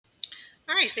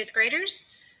right, fifth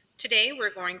graders, today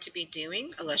we're going to be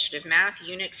doing Illustrative Math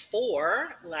Unit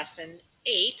 4, Lesson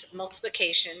 8,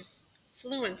 Multiplication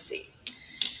Fluency.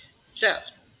 So,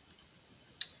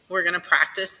 we're going to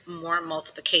practice more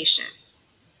multiplication.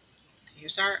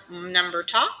 Here's our number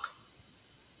talk.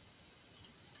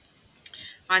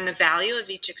 Find the value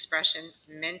of each expression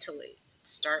mentally.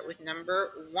 Start with number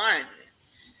 1.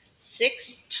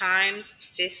 6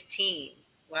 times 15.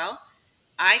 Well,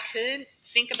 I could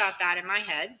think about that in my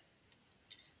head.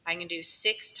 I can do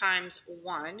 6 times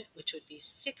 1, which would be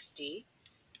 60,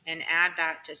 and add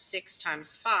that to 6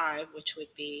 times 5, which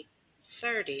would be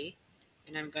 30,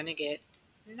 and I'm going to get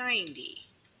 90.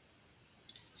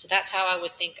 So that's how I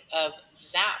would think of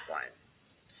that one.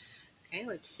 Okay,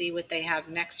 let's see what they have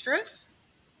next for us.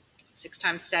 6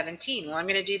 times 17. Well, I'm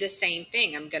going to do the same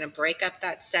thing. I'm going to break up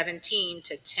that 17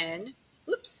 to 10.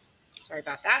 Oops, sorry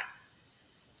about that.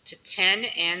 To 10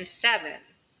 and 7.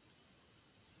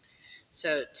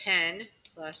 So 10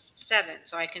 plus 7.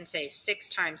 So I can say 6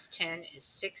 times 10 is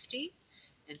 60.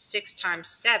 And 6 times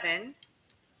 7,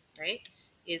 right,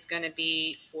 is going to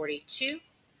be 42.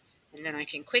 And then I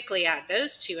can quickly add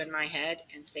those two in my head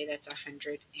and say that's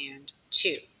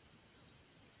 102.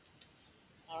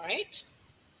 All right.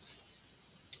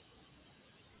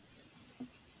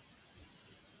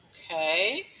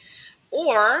 Okay.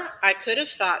 Or I could have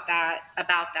thought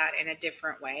about that in a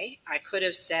different way. I could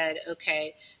have said,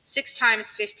 okay, 6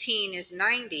 times 15 is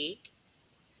 90.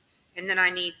 And then I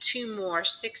need 2 more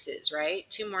 6s, right?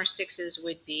 2 more 6s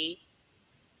would be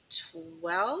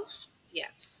 12.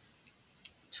 Yes,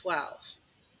 12.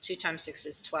 2 times 6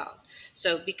 is 12.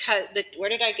 So where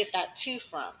did I get that 2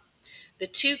 from? The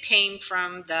 2 came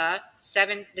from the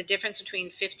difference between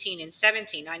 15 and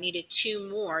 17. I needed 2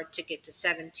 more to get to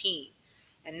 17.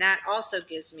 And that also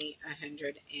gives me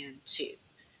 102.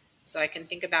 So I can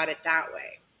think about it that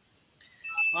way.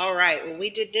 All right, well, we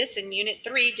did this in Unit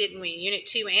 3, didn't we? Unit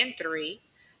 2 and 3.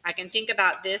 I can think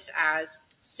about this as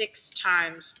 6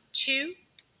 times 2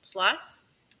 plus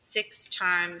 6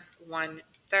 times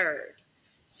 1/3.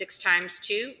 6 times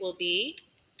 2 will be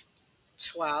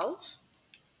 12.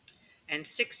 And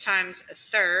 6 times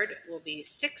 1/3 will be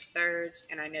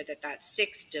 6/3. And I know that that's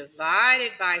 6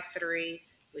 divided by 3,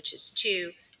 which is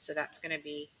 2. So that's going to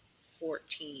be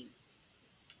 14.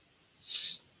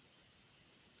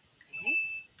 Okay.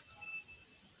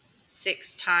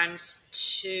 6 times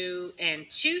 2 and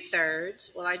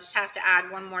 2/3. Well, I just have to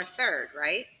add one more third,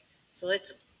 right? So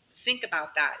let's think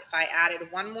about that. If I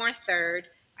added one more third,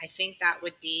 I think that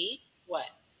would be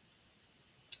what?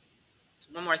 It's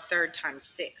 1 more third times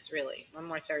 6, really. 1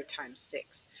 more third times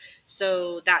 6.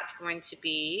 So that's going to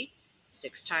be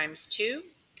 6 times 2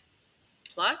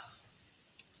 plus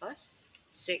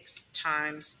 6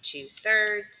 times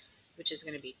 2/3, which is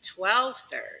going to be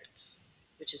 12/3,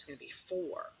 which is going to be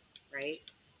 4, right?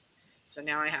 So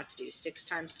now I have to do 6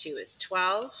 times 2 is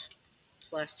 12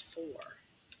 plus 4.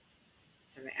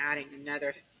 So I'm adding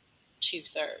another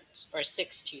 2/3 or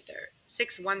 6 2/3,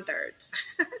 6 1/3.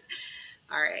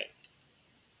 All right.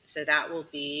 So that will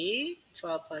be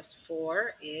 12 plus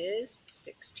 4 is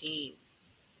 16.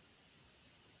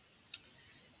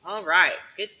 All right.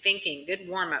 Good thinking. Good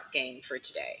warm-up game for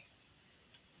today.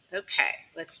 Okay.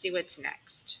 Let's see what's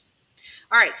next.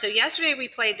 All right. So yesterday we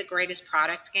played the greatest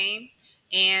product game.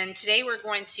 And today we're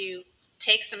going to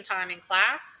take some time in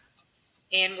class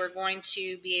and we're going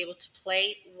to be able to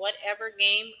play whatever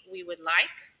game we would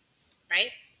like,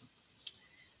 right?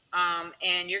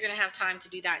 And you're going to have time to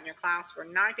do that in your class. We're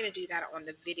not going to do that on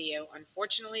the video,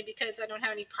 unfortunately, because I don't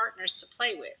have any partners to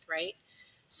play with, right?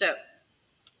 So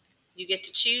you get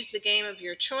to choose the game of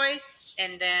your choice,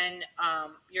 and then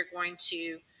you're going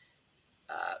to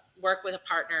work with a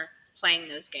partner playing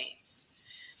those games.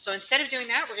 So instead of doing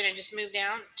that, we're going to just move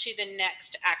down to the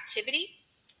next activity,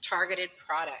 targeted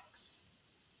products.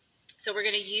 So we're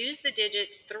going to use the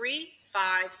digits 3,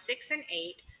 5, 6, and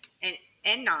 8,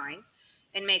 and 9,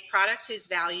 and make products whose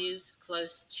values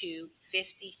close to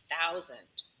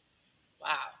 50,000.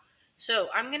 Wow. So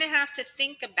I'm going to have to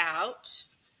think about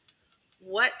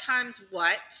what times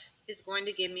what is going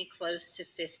to give me close to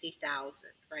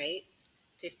 50,000, right?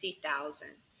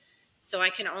 50,000. So I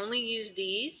can only use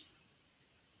these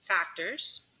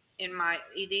factors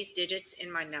these digits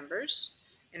in my numbers,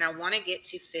 and I want to get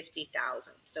to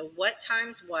 50,000. So what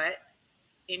times what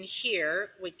in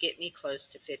here would get me close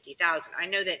to 50,000? I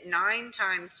know that 9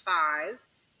 times 5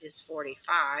 is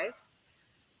 45,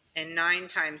 and 9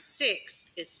 times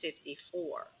 6 is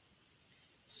 54.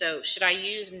 So should I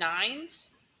use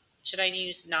nines? Should I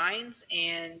use nines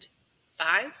and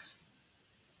 5s?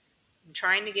 I'm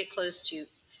trying to get close to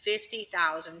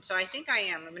 50,000. So I think I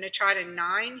am. I'm going to try to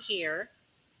 9 here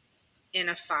and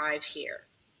a 5 here,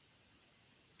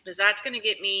 because that's going to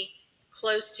get me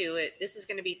close to it. This is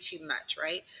going to be too much,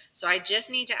 right? So I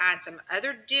just need to add some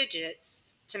other digits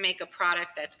to make a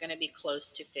product that's going to be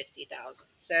close to 50,000.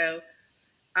 So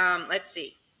let's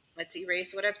see. Let's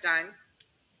erase what I've done.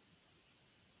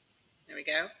 There we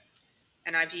go.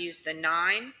 And I've used the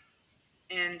 9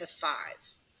 and the 5.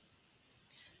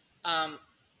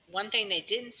 One thing they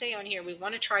didn't say on here, we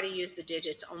want to try to use the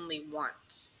digits only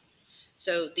once.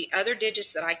 So the other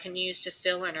digits that I can use to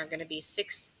fill in are going to be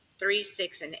 6, 3,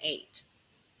 6, and 8.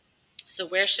 So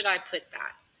where should I put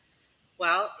that?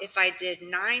 Well, if I did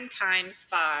 9 times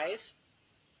 5,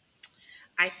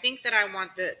 I think that I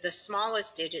want the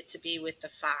smallest digit to be with the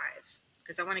 5,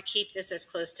 because I want to keep this as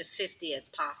close to 50 as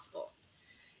possible.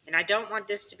 And I don't want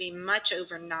this to be much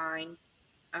over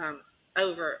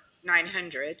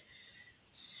 900.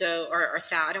 So, or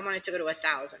I don't want it to go to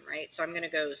 1,000, right? So I'm going to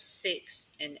go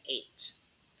 6 and 8.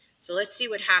 So let's see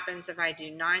what happens if I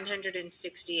do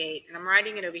 968, and I'm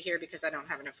writing it over here because I don't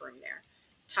have enough room there,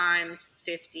 times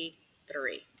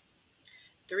 53.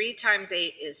 3 times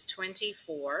 8 is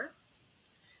 24.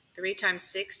 3 times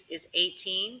 6 is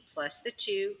 18, plus the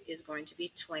 2 is going to be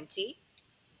 20.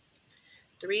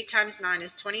 3 times 9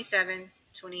 is 27,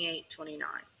 28,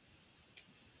 29.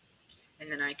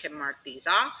 And then I can mark these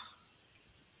off.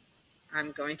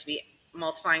 I'm going to be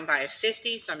multiplying by a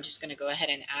 50, so I'm just going to go ahead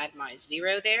and add my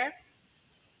 0 there.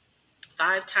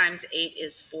 5 times 8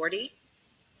 is 40.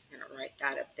 I'm going to write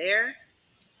that up there.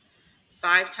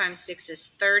 5 times 6 is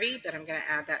 30, but I'm going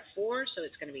to add that 4, so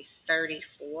it's going to be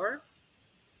 34.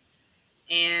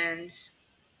 And,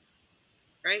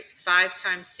 right, 5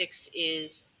 times 6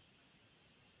 is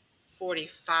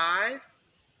 45.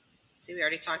 See, we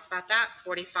already talked about that.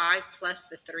 45 plus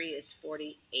the 3 is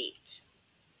 48.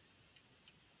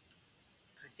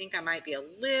 I think I might be a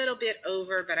little bit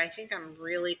over, but I think I'm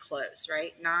really close,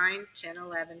 right? 9, 10,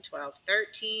 11, 12,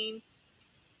 13.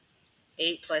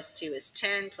 8 plus 2 is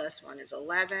 10, plus 1 is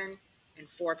 11, and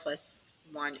 4 plus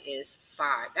 1 is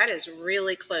 5. That is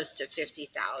really close to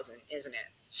 50,000, isn't it?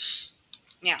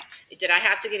 Now, did I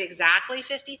have to get exactly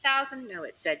 50,000? No,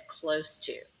 it said close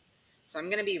to. So I'm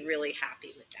going to be really happy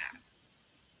with that.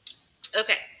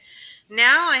 Okay.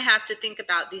 Now I have to think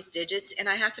about these digits, and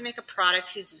I have to make a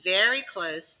product who's very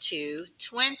close to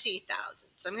 20,000.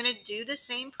 So I'm going to do the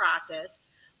same process.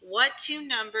 What two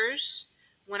numbers,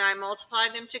 when I multiply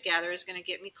them together, is going to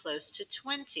get me close to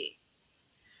 20?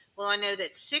 Well, I know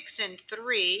that 6 and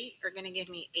 3 are going to give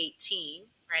me 18,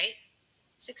 right?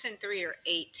 6 and 3 are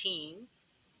 18.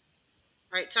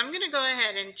 All right, so I'm going to go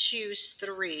ahead and choose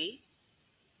 3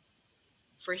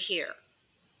 for here.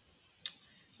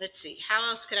 Let's see, how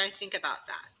else could I think about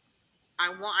that?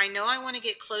 I know I want to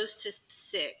get close to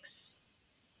 6,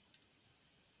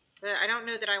 but I don't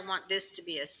know that I want this to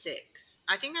be a 6.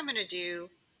 I think I'm going to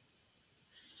do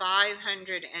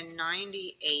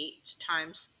 598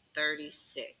 times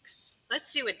 36. Let's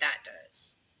see what that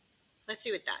does. Let's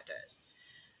see what that does.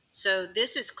 So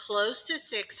this is close to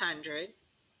 600,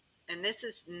 and this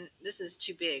is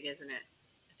too big, isn't it?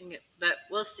 But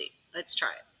we'll see. Let's try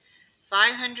it.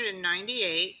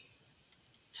 598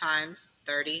 times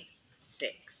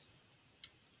 36.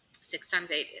 6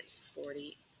 times 8 is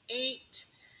 48.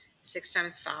 6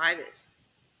 times 5 is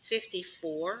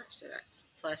 54. So that's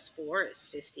plus 4 is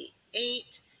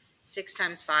 58. 6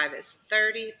 times 5 is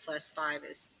 30. Plus 5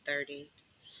 is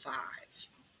 35.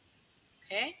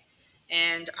 Okay.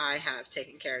 And I have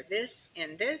taken care of this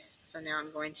and this. So now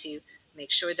I'm going to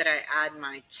make sure that I add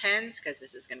my tens, because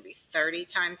this is going to be 30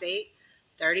 times 8.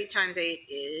 30 times 8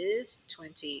 is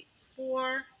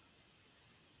 24.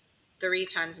 3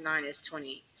 times 9 is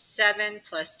 27,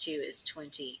 plus 2 is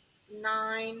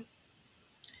 29.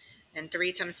 And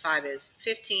 3 times 5 is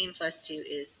 15, plus 2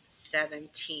 is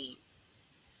 17.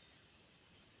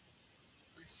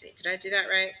 Let's see, did I do that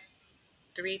right?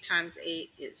 3 times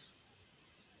 8 is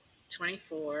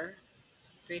 24.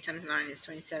 3 times 9 is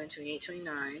 27, 28,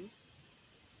 29.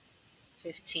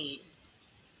 15.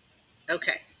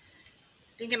 Okay.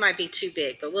 I think it might be too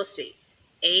big, but we'll see.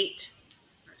 8,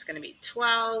 that's going to be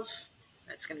 12.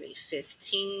 That's going to be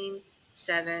 15,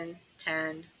 7,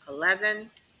 10,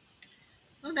 11.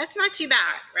 Well, that's not too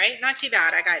bad, right? Not too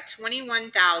bad. I got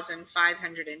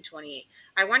 21,528.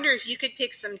 I wonder if you could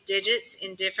pick some digits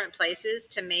in different places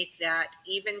to make that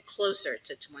even closer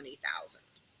to 20,000.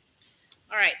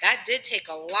 All right, that did take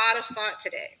a lot of thought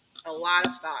today. A lot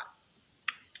of thought.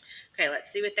 Okay,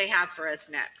 let's see what they have for us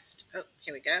next. Oh,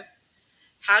 here we go.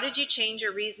 How did you change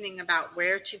your reasoning about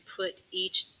where to put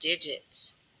each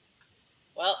digit?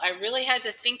 Well, I really had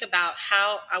to think about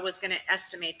how I was going to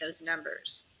estimate those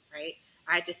numbers, right?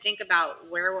 I had to think about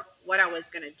what I was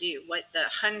going to do, what the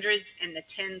hundreds and the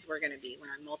tens were going to be when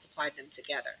I multiplied them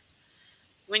together.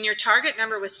 When your target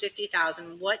number was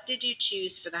 50,000, what did you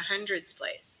choose for the hundreds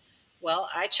place? Well,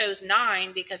 I chose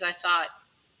 9 because I thought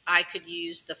I could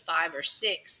use the 5 or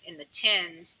 6 in the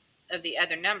tens of the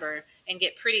other number and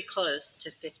get pretty close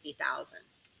to 50,000.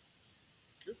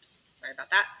 Oops, sorry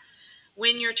about that.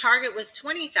 When your target was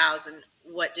 20,000,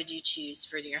 what did you choose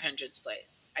for your hundreds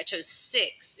place? I chose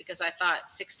 6 because I thought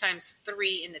 6 times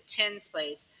 3 in the tens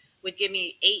place would give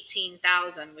me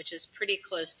 18,000, which is pretty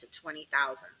close to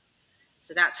 20,000.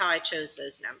 So that's how I chose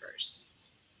those numbers.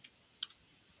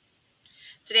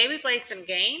 Today we played some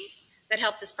games that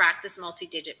helped us practice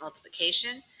multi-digit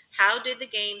multiplication. How did the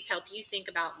games help you think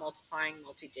about multiplying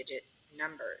multi-digit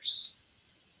numbers?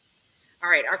 All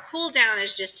right, our cool down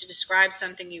is just to describe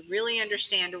something you really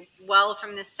understand well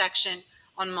from this section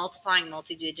on multiplying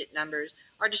multi-digit numbers,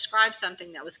 or describe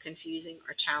something that was confusing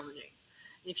or challenging.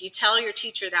 And if you tell your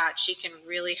teacher that, she can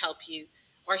really help you,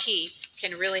 or he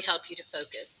can really help you to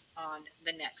focus on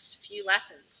the next few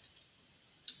lessons.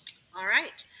 All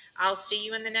right, I'll see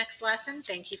you in the next lesson.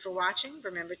 Thank you for watching.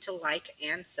 Remember to like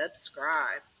and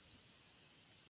subscribe.